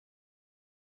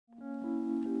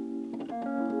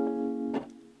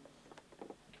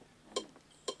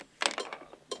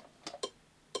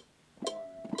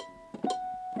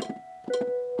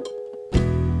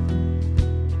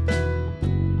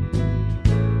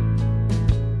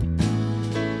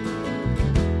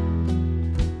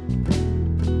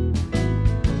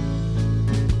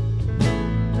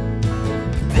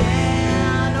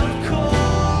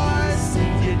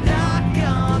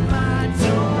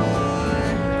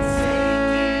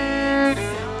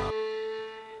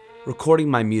Recording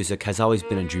my music has always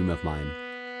been a dream of mine.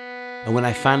 And when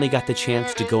I finally got the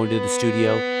chance to go into the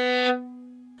studio,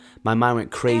 my mind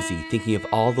went crazy thinking of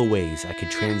all the ways I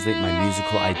could translate my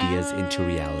musical ideas into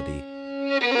reality.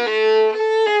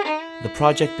 The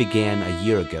project began a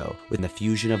year ago with the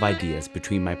fusion of ideas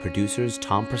between my producers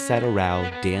Tom Prasada Rao,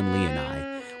 Dan Lee, and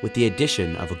I, with the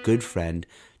addition of a good friend,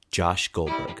 Josh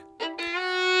Goldberg.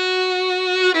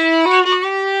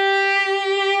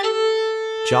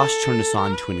 Josh turned us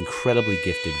on to an incredibly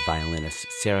gifted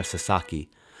violinist, Sarah Sasaki,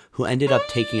 who ended up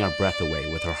taking our breath away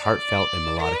with her heartfelt and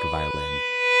melodic violin.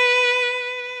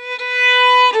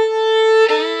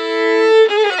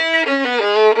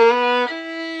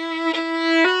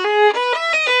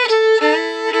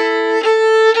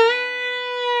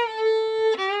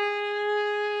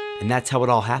 And that's how it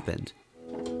all happened.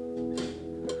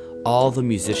 All the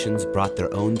musicians brought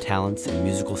their own talents and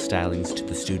musical stylings to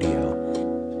the studio.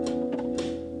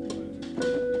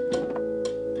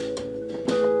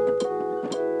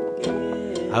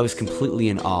 I was completely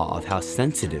in awe of how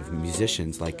sensitive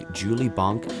musicians like Julie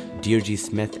Bonk, Deirdre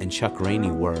Smith, and Chuck Rainey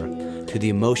were to the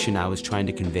emotion I was trying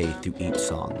to convey through each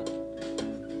song.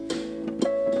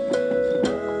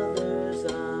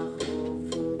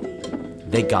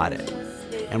 They got it,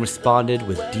 and responded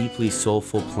with deeply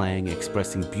soulful playing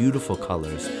expressing beautiful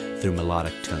colors through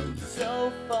melodic tones.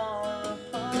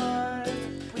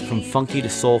 From funky to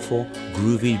soulful,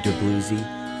 groovy to bluesy,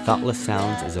 Thoughtless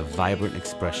Sounds is a vibrant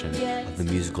expression of the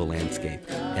musical landscape,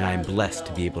 and I am blessed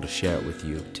to be able to share it with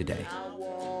you today. I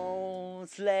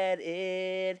won't let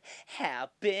it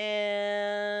happen.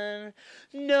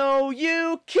 No,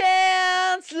 you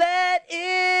can't let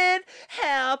it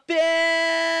happen.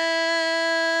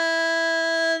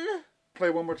 Play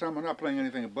one more time. I'm not playing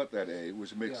anything but that A,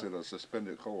 which makes it a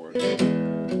suspended chord.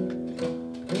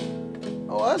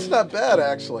 Oh, that's not bad,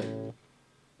 actually.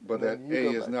 But that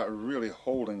A is not really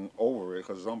holding over it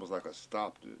because it's almost like I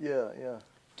stopped it. Yeah, yeah.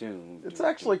 It's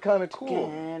actually kind of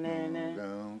cool.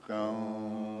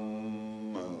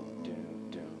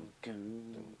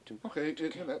 Okay,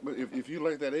 but if you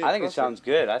like that A, I think it sounds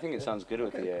good. I think it sounds good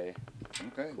with the A.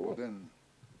 Okay, cool. Well then,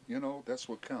 that's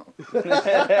what counts.